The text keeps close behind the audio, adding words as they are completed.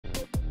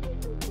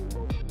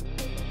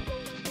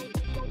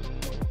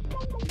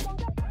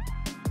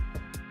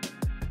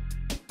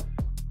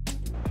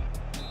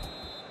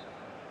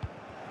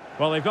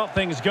Well, they've got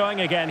things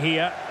going again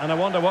here, and I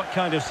wonder what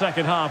kind of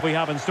second half we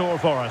have in store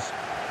for us.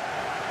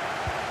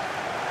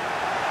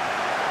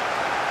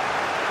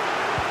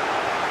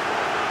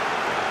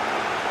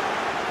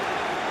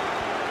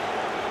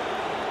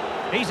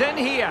 He's in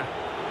here.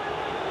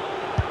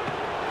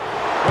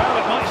 Well,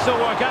 it might still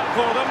work out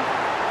for them.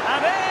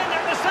 And in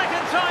at the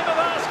second time of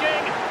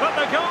asking, but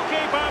the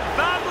goalkeeper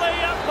badly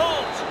at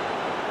fault.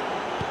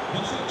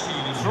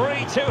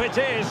 3-2 it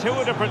is. Who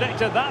would have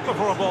predicted that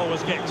before a ball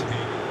was kicked?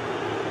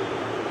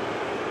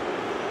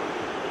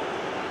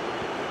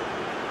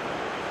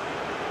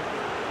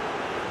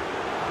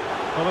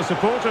 Well, the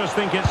supporters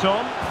think it's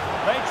on.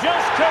 They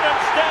just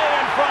couldn't stay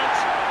in front.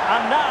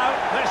 And now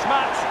this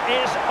match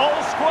is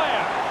all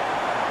square.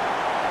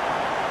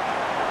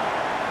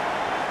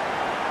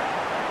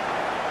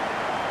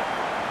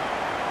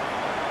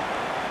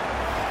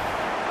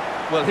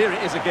 Well, here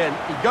it is again.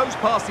 He goes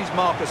past his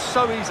marker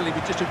so easily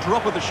with just a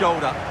drop of the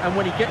shoulder. And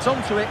when he gets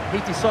onto it, he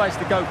decides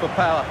to go for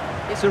power.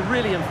 It's a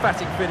really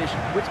emphatic finish,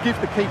 which gives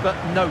the keeper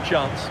no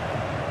chance.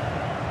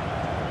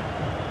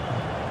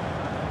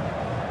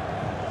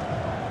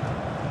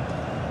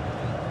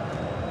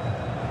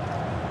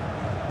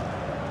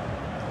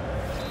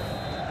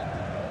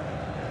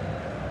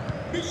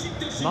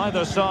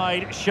 Neither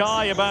side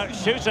shy about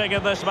shooting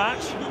in this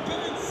match.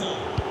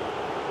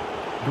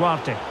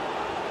 Duarte.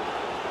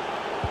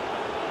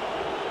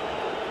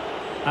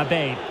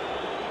 Abeid.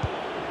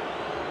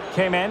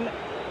 Came in.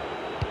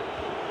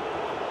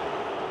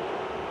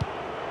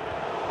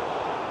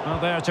 Well,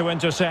 there to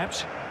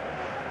intercept.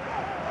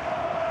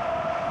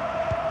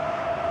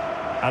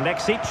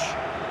 Alexic.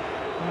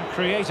 A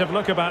creative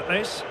look about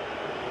this.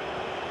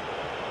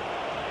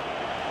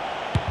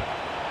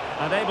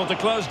 And able to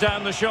close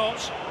down the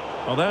shot.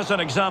 Well, there's an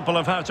example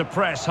of how to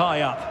press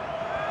high up.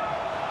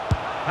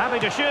 Happy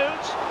to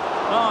shoot.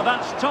 Oh,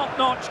 that's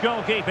top-notch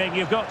goalkeeping,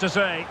 you've got to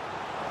say.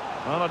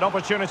 Well, an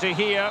opportunity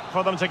here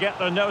for them to get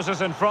their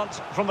noses in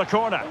front from the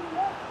corner.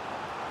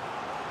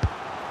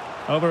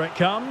 Over it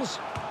comes.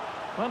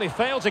 Well, he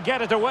failed to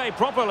get it away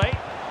properly.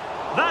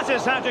 That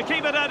is how to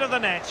keep it out of the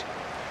net.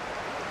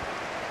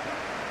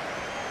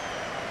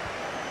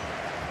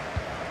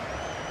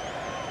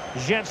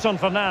 Gedson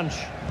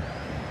Fernandes.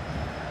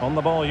 On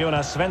the ball,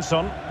 Jonas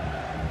Svensson.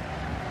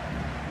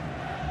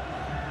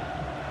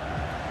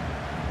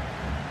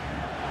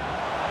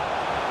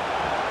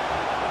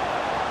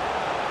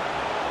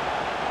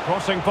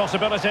 Crossing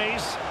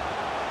possibilities.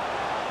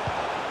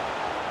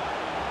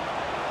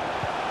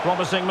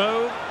 Promising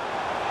move.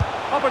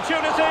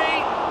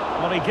 Opportunity.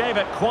 Well, he gave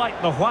it quite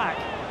the whack,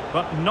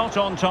 but not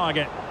on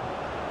target.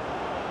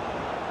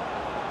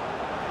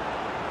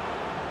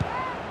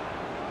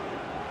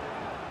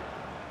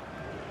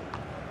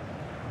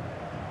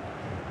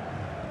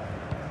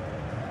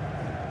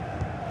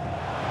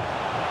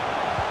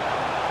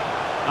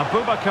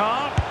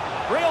 Abubakar.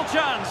 Real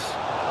chance.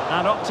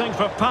 And opting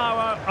for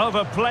power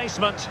over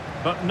placement,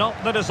 but not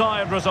the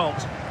desired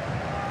result.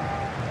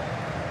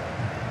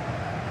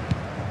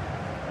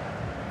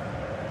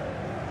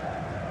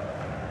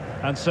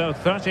 And so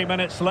 30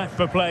 minutes left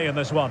for play in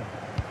this one.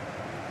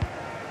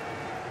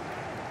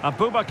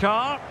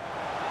 Abubakar.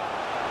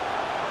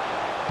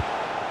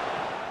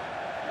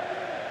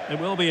 It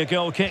will be a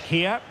goal kick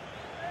here.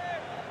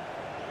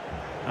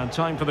 And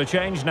time for the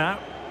change now.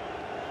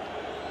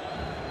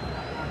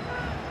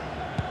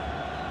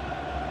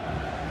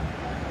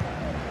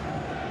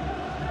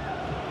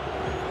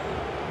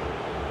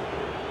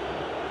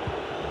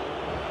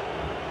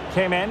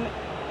 Came in.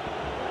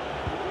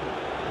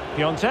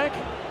 Piontek.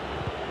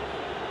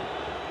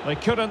 They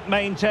couldn't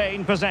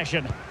maintain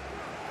possession.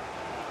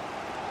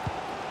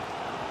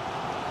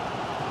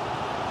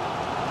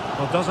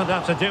 Well, doesn't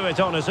have to do it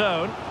on his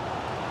own.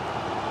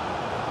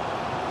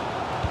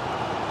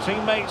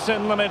 Teammates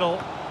in the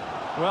middle.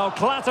 Well,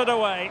 clattered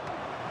away.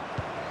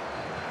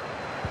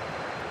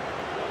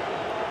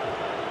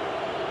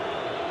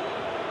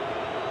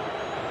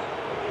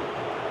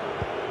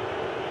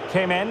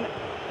 Came in.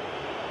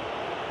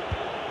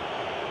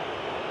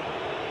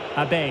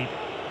 Abeid.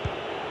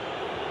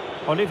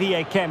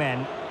 Olivier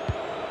Kemen.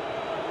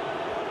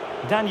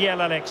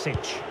 Daniel Alexic.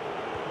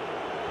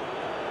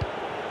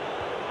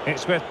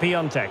 It's with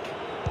Piontek.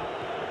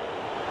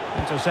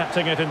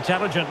 Intercepting it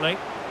intelligently.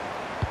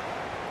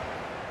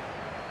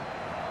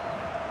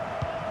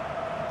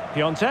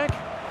 Piontek.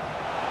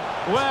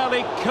 Well,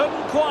 he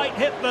couldn't quite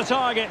hit the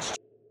target.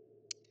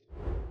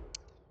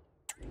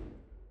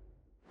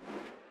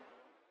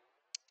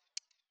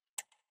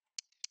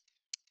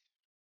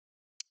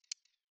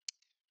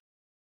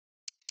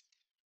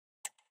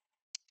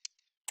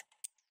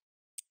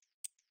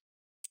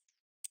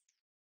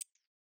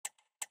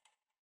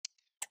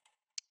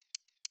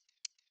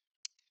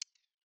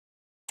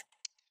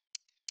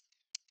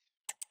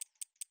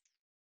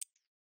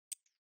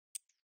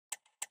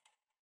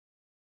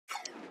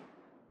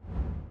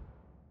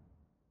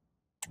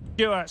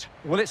 Stewart.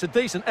 Well, it's a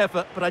decent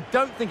effort, but I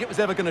don't think it was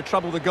ever going to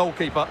trouble the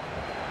goalkeeper.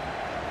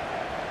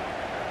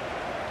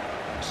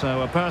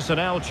 So a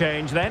personnel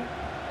change then.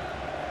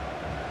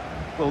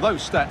 Well,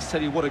 those stats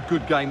tell you what a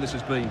good game this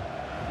has been.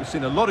 We've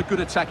seen a lot of good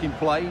attacking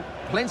play,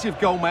 plenty of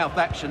goal-mouth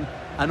action,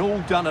 and all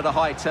done at a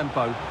high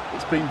tempo.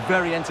 It's been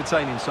very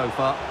entertaining so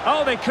far.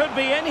 Oh, they could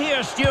be in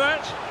here,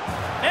 Stuart.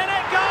 In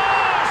it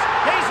goes!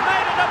 He's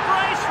made it a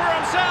brace for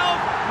himself.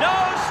 No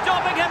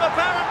stopping him,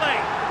 apparently.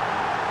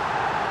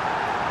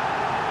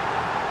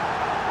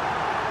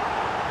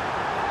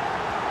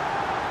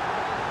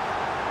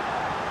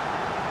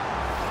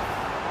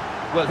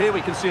 Well, here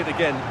we can see it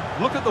again.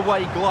 Look at the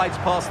way he glides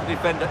past the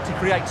defender to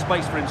create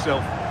space for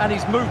himself. And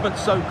his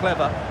movement's so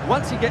clever.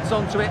 Once he gets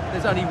onto it,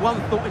 there's only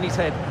one thought in his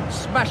head.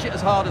 Smash it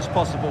as hard as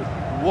possible.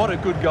 What a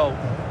good goal.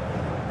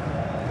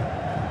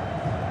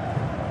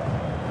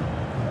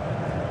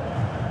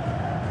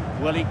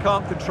 Well, he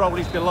can't control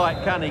his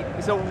delight, can he?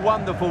 It's a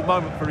wonderful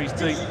moment for his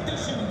team.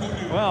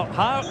 Well,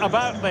 how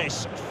about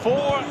this?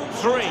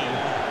 4-3.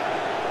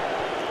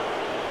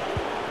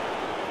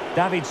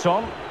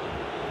 Davidson.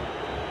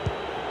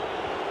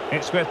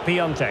 It's with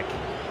Piontek.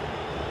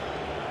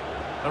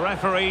 The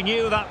referee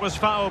knew that was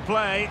foul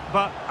play,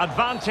 but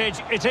advantage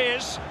it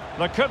is.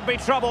 There could be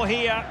trouble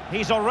here.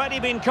 He's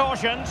already been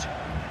cautioned.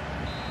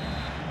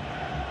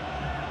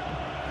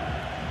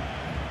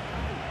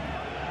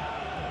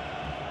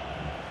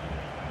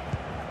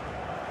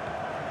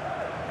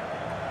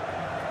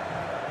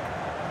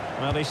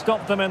 Well, he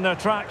stopped them in their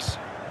tracks.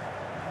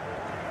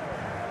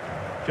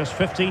 Just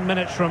 15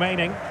 minutes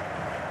remaining.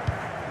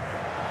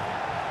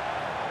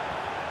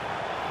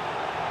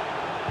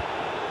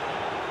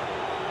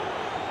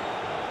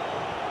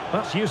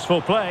 That's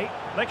useful play.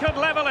 They could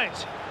level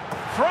it.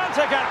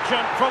 Frantic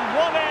action from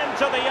one end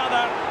to the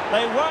other.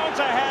 They weren't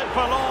ahead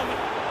for long,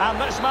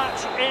 and this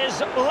match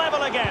is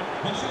level again.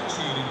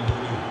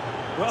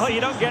 Well,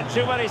 you don't get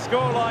too many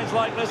scorelines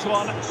like this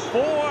one.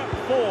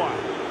 4-4.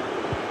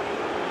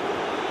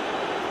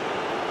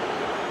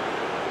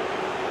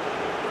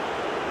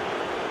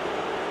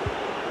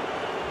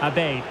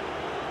 Abade.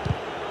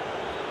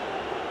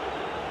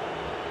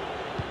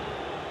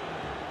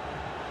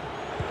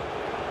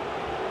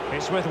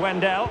 It's with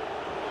Wendell.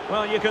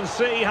 Well, you can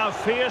see how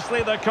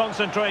fiercely they're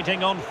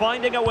concentrating on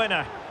finding a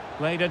winner.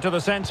 Played into the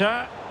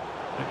centre.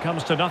 It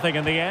comes to nothing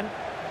in the end.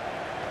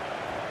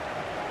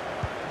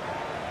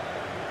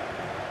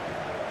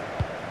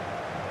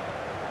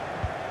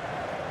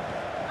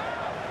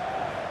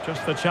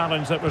 Just the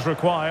challenge that was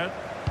required.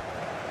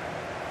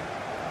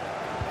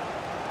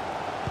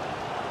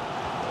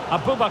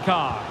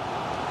 Abubakar.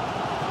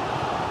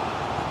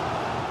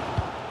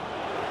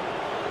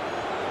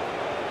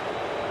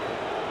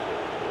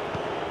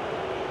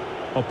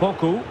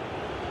 Opoku.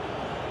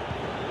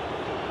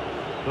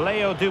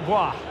 Leo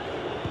Dubois.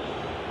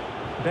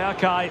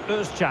 Berkay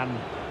Özcan.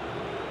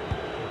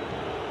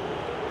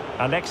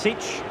 Alexic.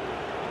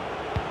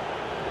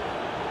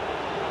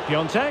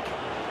 Piontek.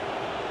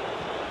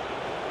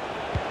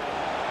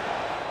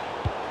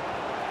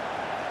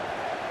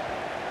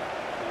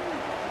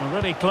 We're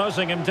really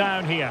closing him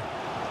down here.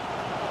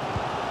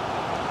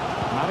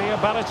 Mario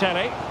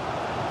Balotelli.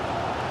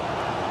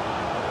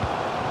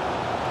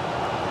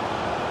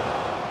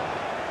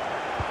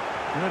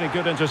 Really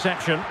good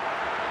interception.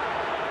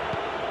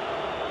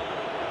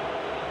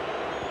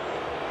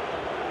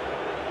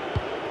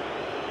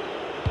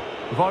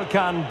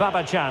 Volkan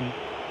Babacan.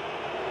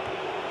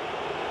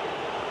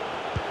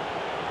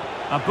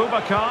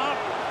 Abubakar.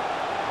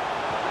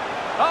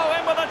 Oh,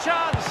 in with a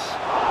chance.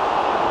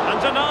 And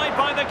denied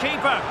by the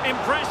keeper.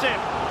 Impressive.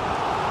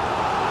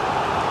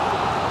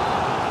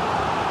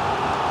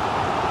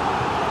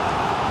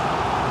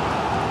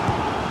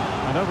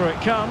 And over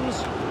it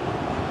comes.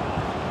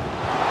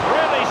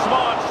 Really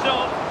smart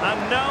stop.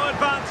 And no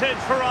advantage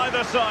for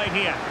either side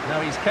here.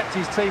 Now he's kept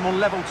his team on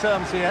level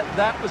terms here.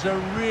 That was a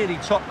really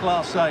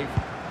top-class save.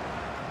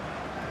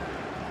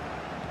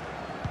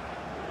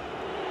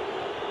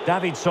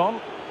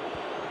 Davidson.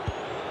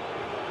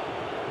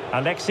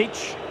 Alexic.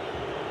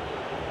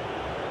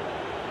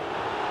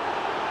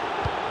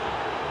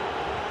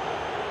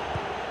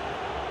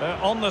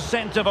 They're on the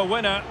scent of a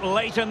winner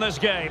late in this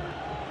game.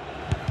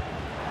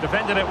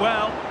 Defended it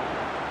well.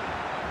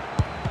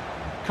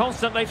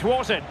 Constantly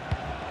thwarted.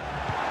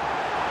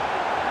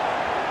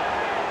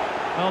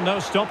 Well, no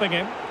stopping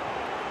him.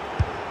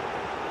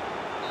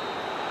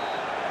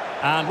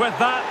 And with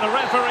that, the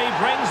referee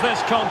brings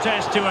this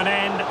contest to an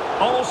end.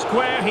 All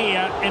square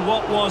here in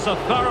what was a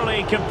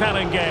thoroughly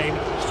compelling game.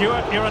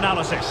 Stuart, your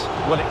analysis.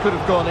 Well, it could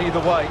have gone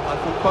either way. I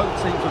thought both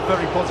teams were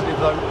very positive,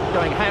 though,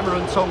 going hammer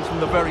and tongs from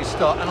the very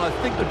start. And I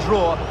think the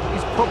draw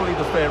is probably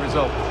the fair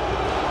result.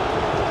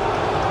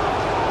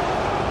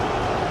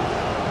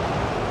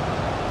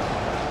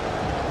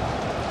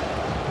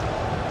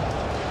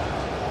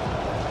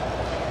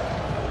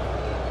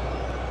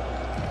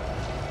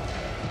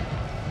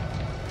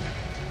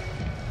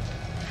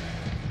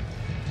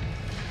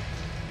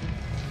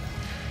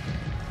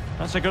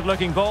 That's a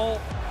good-looking ball.